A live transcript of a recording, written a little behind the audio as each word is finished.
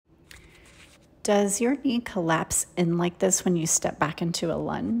Does your knee collapse in like this when you step back into a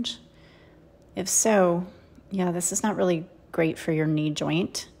lunge? If so, yeah, this is not really great for your knee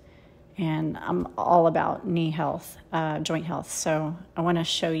joint. And I'm all about knee health, joint health. So I want to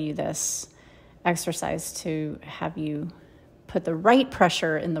show you this exercise to have you put the right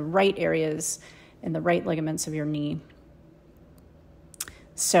pressure in the right areas, in the right ligaments of your knee.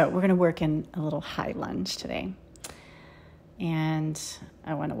 So we're going to work in a little high lunge today. And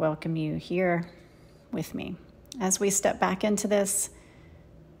I want to welcome you here with me. As we step back into this,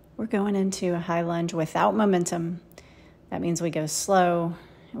 we're going into a high lunge without momentum. That means we go slow.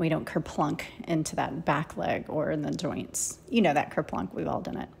 We don't kerplunk into that back leg or in the joints. You know that kerplunk, we've all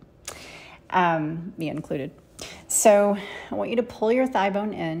done it, me included. So I want you to pull your thigh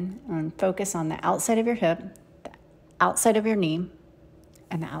bone in and focus on the outside of your hip, the outside of your knee,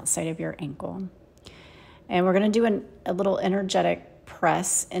 and the outside of your ankle. And we're going to do a little energetic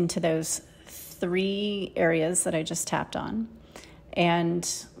press into those 3 areas that I just tapped on. And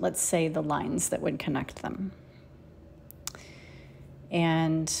let's say the lines that would connect them.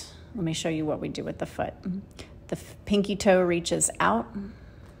 And let me show you what we do with the foot. The pinky toe reaches out,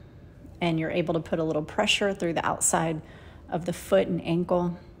 and you're able to put a little pressure through the outside of the foot and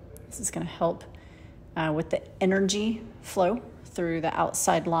ankle. This is going to help with the energy flow through the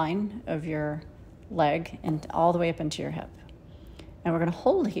outside line of your leg and all the way up into your hip. And we're going to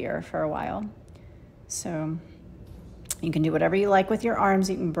hold here for a while. So you can do whatever you like with your arms.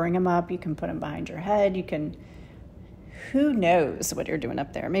 You can bring them up. You can put them behind your head. You can, who knows what you're doing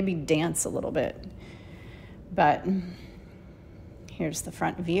up there? Maybe dance a little bit. But here's the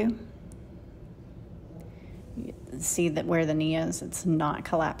front view. You see that where the knee is, it's not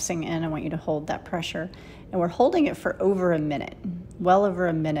collapsing in. I want you to hold that pressure. And we're holding it for over a minute, well over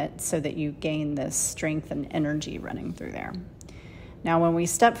a minute, so that you gain this strength and energy running through there. Now, when we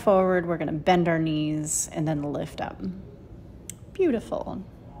step forward, we're going to bend our knees and then lift up. Beautiful.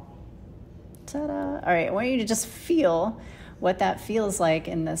 Ta-da. All right, I want you to just feel what that feels like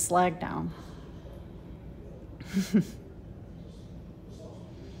in this leg now.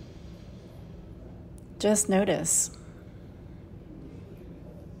 Just notice.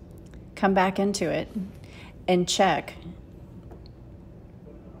 Come back into it and check.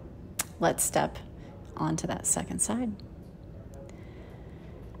 Let's step onto that second side.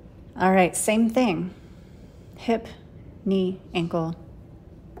 All right, same thing. Hip, knee, ankle,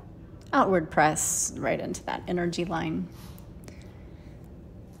 outward press right into that energy line.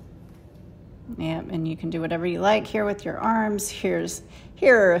 Yep, and you can do whatever you like here with your arms. Here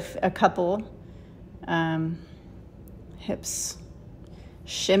are a couple. Hips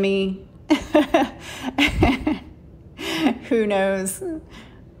shimmy. Who knows?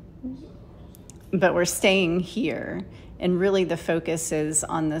 But we're staying here. And really the focus is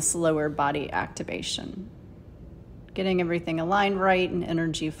on this lower body activation. Getting everything aligned right and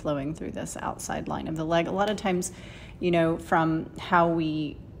energy flowing through this outside line of the leg. A lot of times, from how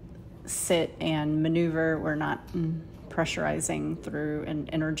we sit and maneuver, we're not pressurizing through and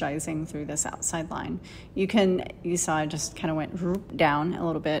energizing through this outside line. You saw I just kind of went down a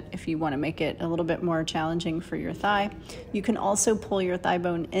little bit. If you want to make it a little bit more challenging for your thigh, you can also pull your thigh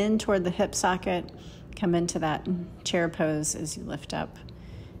bone in toward the hip socket, come into that chair pose as you lift up,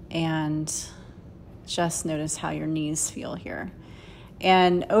 and just notice how your knees feel here.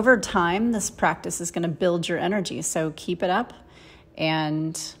 And over time, this practice is going to build your energy. So keep it up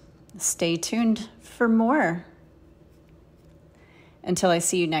and stay tuned for more. Until I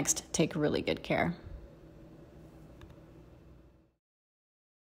see you next, take really good care.